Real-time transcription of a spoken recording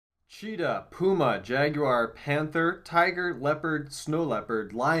cheetah, puma, jaguar, panther, tiger, leopard, snow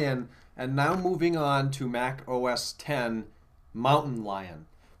leopard, lion, and now moving on to Mac OS X mountain lion.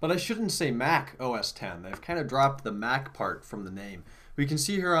 But I shouldn't say Mac OS X. They've kind of dropped the Mac part from the name. We can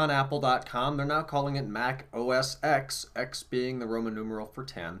see here on Apple.com, they're now calling it Mac OS X, X being the Roman numeral for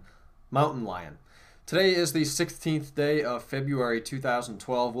 10, mountain lion. Today is the 16th day of February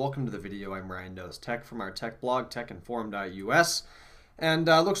 2012. Welcome to the video. I'm Ryan Does Tech from our tech blog, techinform.us. And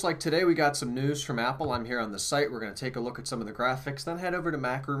looks like today we got some news from Apple. I'm here on the site. We're going to take a look at some of the graphics, then head over to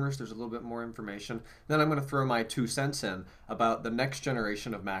Mac Rumors. There's a little bit more information. Then I'm going to throw my 2 cents in about the next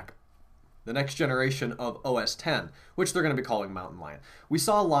generation of Mac, the next generation of OS X, which they're going to be calling Mountain Lion. We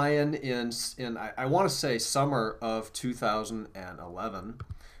saw Lion in I want to say summer of 2011,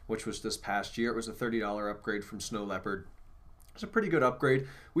 which was this past year. It was a $30 upgrade from Snow Leopard. It's a pretty good upgrade.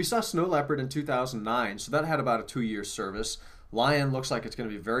 We saw Snow Leopard in 2009, so that had about a 2-year service. Lion looks like it's going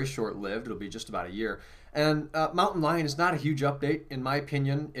to be very short-lived. It'll be just about a year. And Mountain Lion is not a huge update, in my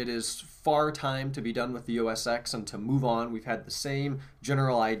opinion. It is far time to be done with the OS X and to move on. We've had the same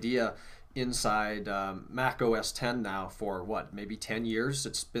general idea inside Mac OS X now for, what, maybe 10 years?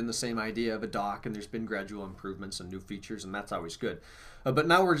 It's been the same idea of a dock, and there's been gradual improvements and new features, and that's always good. But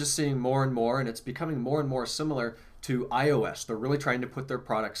now we're just seeing more and more, and it's becoming more and more similar to iOS. They're really trying to put their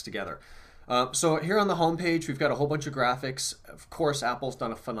products together. So here on the homepage, we've got a whole bunch of graphics. Of course, Apple's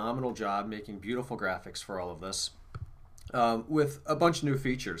done a phenomenal job making beautiful graphics for all of this with a bunch of new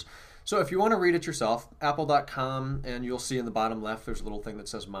features. So if you want to read it yourself, apple.com, and you'll see in the bottom left there's a little thing that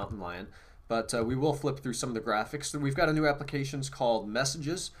says Mountain Lion. But we will flip through some of the graphics. So we've got a new application called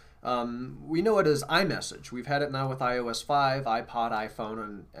Messages. We know it as iMessage. We've had it now with iOS 5, iPod,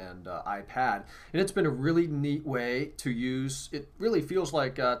 iPhone, and iPad. And it's been a really neat way to use. It really feels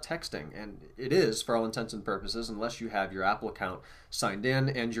like texting, and it is for all intents and purposes, unless you have your Apple account signed in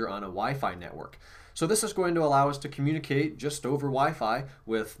and you're on a Wi-Fi network. So this is going to allow us to communicate just over Wi-Fi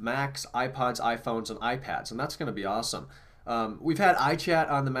with Macs, iPods, iPhones, and iPads, and that's going to be awesome. We've had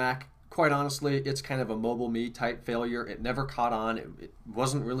iChat on the Mac. Quite honestly, it's kind of a mobile me type failure. It never caught on. It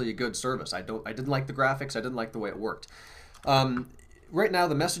wasn't really a good service. I didn't like the graphics. I didn't like the way it worked. Right now,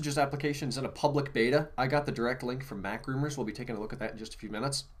 the Messages application is in a public beta. I got the direct link from Mac Rumors. We'll be taking a look at that in just a few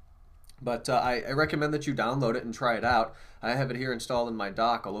minutes. But I recommend that you download it and try it out. I have it here installed in my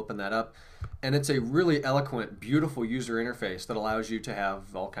dock. I'll open that up. And it's a really eloquent, beautiful user interface that allows you to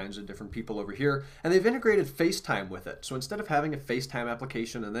have all kinds of different people over here. And they've integrated FaceTime with it. So instead of having a FaceTime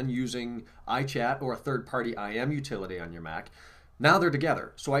application and then using iChat or a third-party IM utility on your Mac, now they're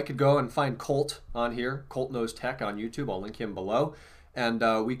together. So I could go and find Colt on here, Colt Knows Tech on YouTube. I'll link him below. And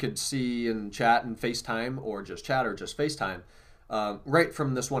we could see and chat and FaceTime or just chat or just FaceTime right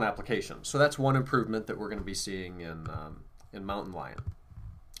from this one application. So that's one improvement that we're going to be seeing in Mountain Lion.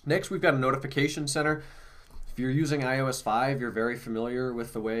 Next, we've got a notification center. If you're using iOS 5, you're very familiar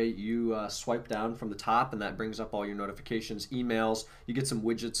with the way you swipe down from the top, and that brings up all your notifications, emails. You get some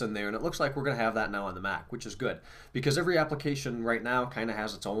widgets in there, and it looks like we're going to have that now on the Mac, which is good, because every application right now kind of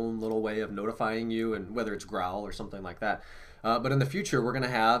has its own little way of notifying you, and whether it's Growl or something like that. But in the future, we're going to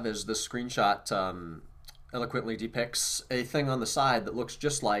have, as this screenshot eloquently depicts, a thing on the side that looks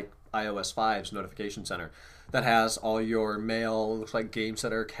just like iOS 5's notification center that has all your mail, looks like Game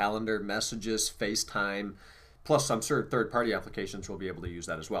Center, calendar, messages, FaceTime, plus I'm sure third-party applications will be able to use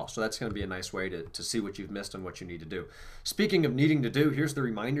that as well. So that's going to be a nice way to see what you've missed and what you need to do. Speaking of needing to do, here's the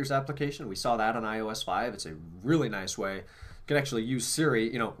Reminders application. We saw that on iOS 5. It's a really nice way. You can actually use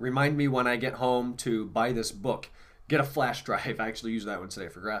Siri, remind me when I get home to buy this book. Get a flash drive. I actually use that one today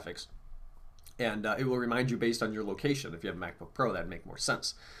for graphics. And it will remind you based on your location. If you have a MacBook Pro, that'd make more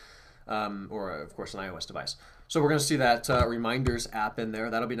sense. Or, of course, an iOS device. So we're going to see that Reminders app in there.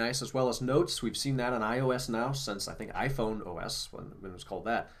 That'll be nice, as well as Notes. We've seen that on iOS now since, I think, iPhone OS, when it was called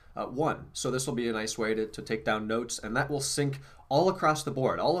that, 1. So this will be a nice way to take down notes, and that will sync all across the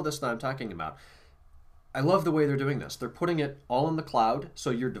board. All of this that I'm talking about. I love the way they're doing this. They're putting it all in the cloud, so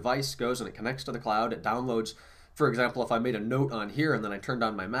your device goes and it connects to the cloud. It downloads. For example, if I made a note on here and then I turned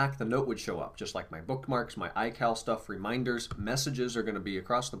on my Mac, the note would show up, just like my bookmarks, my iCal stuff, reminders, messages are going to be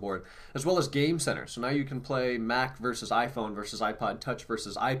across the board, as well as Game Center. So now you can play Mac versus iPhone versus iPod Touch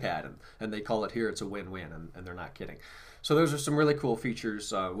versus iPad, and they call it here, it's a win-win, and they're not kidding. So those are some really cool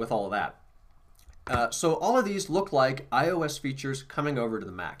features with all of that. So all of these look like iOS features coming over to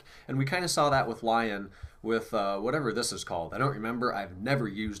the Mac, and we kind of saw that with Lion, with whatever this is called. I don't remember. I've never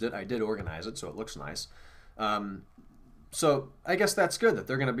used it. I did organize it, so it looks nice. So I guess that's good that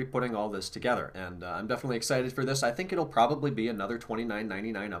they're going to be putting all this together, and I'm definitely excited for this. I think it'll probably be another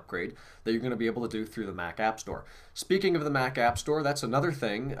 $29.99 upgrade that you're going to be able to do through the Mac App Store. Speaking of the Mac App Store, that's another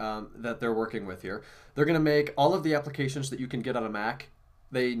thing that they're working with here. They're going to make all of the applications that you can get on a Mac,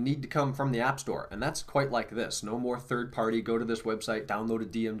 they need to come from the App Store, and that's quite like this. No more third party, go to this website, download a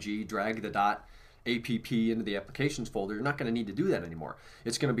DMG, drag the .app into the applications folder. You're not going to need to do that anymore.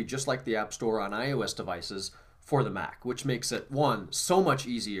 It's going to be just like the App Store on iOS devices for the Mac, which makes it, one, so much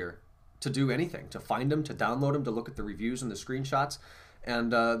easier to do anything, to find them, to download them, to look at the reviews and the screenshots,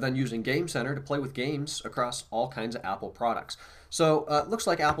 and then using Game Center to play with games across all kinds of Apple products. So it looks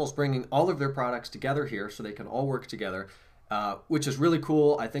like Apple's bringing all of their products together here so they can all work together, which is really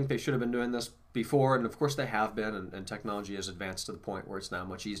cool. I think they should have been doing this before, and of course they have been, and technology has advanced to the point where it's now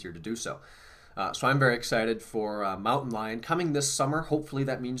much easier to do so. So I'm very excited for Mountain Lion coming this summer. Hopefully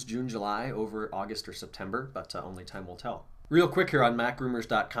that means June, July over August or September, but only time will tell. Real quick here on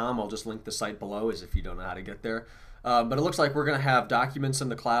MacRumors.com, I'll just link the site below as if you don't know how to get there. But it looks like we're going to have documents in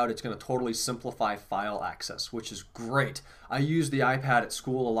the cloud. It's going to totally simplify file access, which is great. I use the iPad at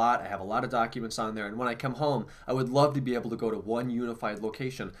school a lot. I have a lot of documents on there. And when I come home, I would love to be able to go to one unified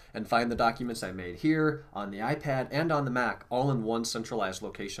location and find the documents I made here, on the iPad, and on the Mac, all in one centralized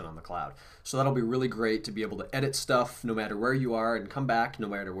location on the cloud. So that'll be really great to be able to edit stuff no matter where you are and come back no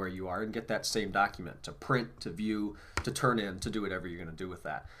matter where you are and get that same document to print, to view, to turn in, to do whatever you're going to do with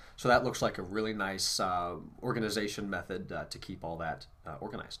that. So that looks like a really nice organization method to keep all that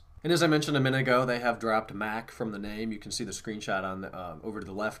organized. And as I mentioned a minute ago, they have dropped Mac from the name. You can see the screenshot on the, over to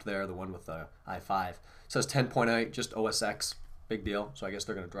the left there, the one with the i5. It says 10.8, just OS X, big deal. So I guess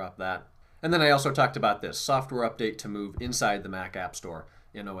they're going to drop that. And then I also talked about this software update to move inside the Mac App Store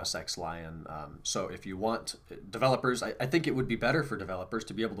in OS X Lion. So if you want developers, I think it would be better for developers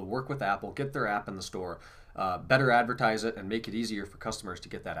to be able to work with Apple, get their app in the store, better advertise it, and make it easier for customers to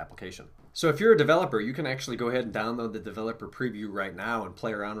get that application. So if you're a developer, you can actually go ahead and download the developer preview right now and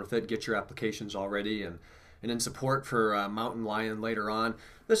play around with it, get your applications all ready, and in support for Mountain Lion later on.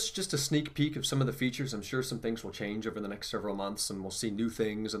 This is just a sneak peek of some of the features. I'm sure some things will change over the next several months, and we'll see new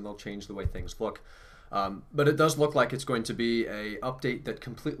things, and they'll change the way things look. But it does look like it's going to be a update that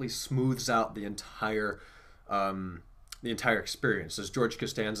completely smooths out the entire experience. As George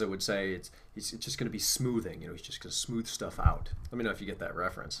Costanza would say, it's just going to be smoothing. You know, he's just going to smooth stuff out. Let me know if you get that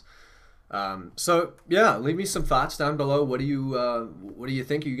reference. So yeah, leave me some thoughts down below. What do you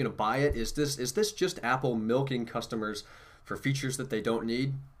think? Are you going to buy it? Is this just Apple milking customers for features that they don't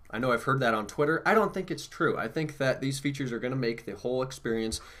need? I know I've heard that on Twitter. I don't think it's true. I think that these features are going to make the whole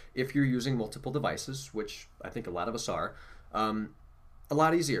experience, if you're using multiple devices, which I think a lot of us are, a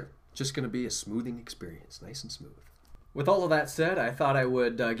lot easier. Just going to be a smoothing experience, nice and smooth. With all of that said, I thought I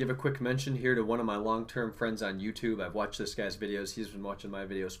would give a quick mention here to one of my long-term friends on YouTube. I've watched this guy's videos. He's been watching my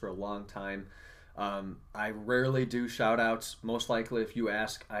videos for a long time. I rarely do shout-outs. Most likely, if you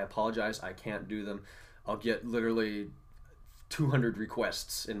ask, I apologize. I can't do them. I'll get literally 200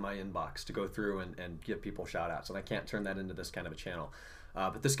 requests in my inbox to go through and give people shout-outs, and I can't turn that into this kind of a channel.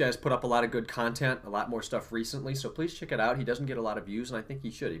 But this guy's put up a lot of good content, a lot more stuff recently, so please check it out. He doesn't get a lot of views, and I think he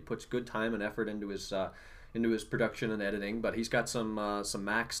should. He puts good time and effort into his production and editing, but he's got some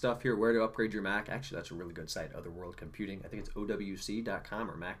Mac stuff here, where to upgrade your Mac. Actually, that's a really good site, Otherworld Computing. I think it's owc.com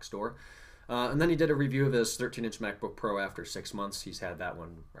or Mac Store. And then he did a review of his 13-inch MacBook Pro after 6 months. He's had that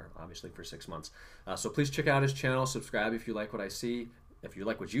one, obviously, for 6 months. So please check out his channel, subscribe if you like what I see, if you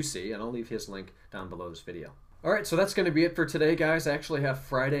like what you see, and I'll leave his link down below this video. All right, so that's going to be it for today, guys. I actually have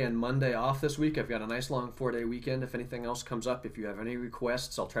Friday and Monday off this week. I've got a nice long 4-day weekend. If anything else comes up, if you have any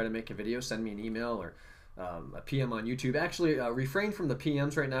requests, I'll try to make a video. Send me an email or a PM on YouTube. Actually, refrain from the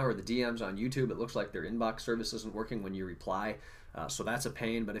PMs right now or the DMs on YouTube. It looks like their inbox service isn't working when you reply, so that's a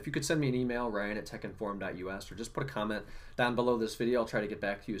pain. But if you could send me an email, ryan@techinform.us, or just put a comment down below this video, I'll try to get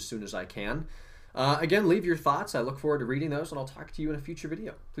back to you as soon as I can. Again, leave your thoughts. I look forward to reading those, and I'll talk to you in a future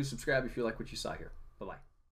video. Please subscribe if you like what you saw here. Bye-bye.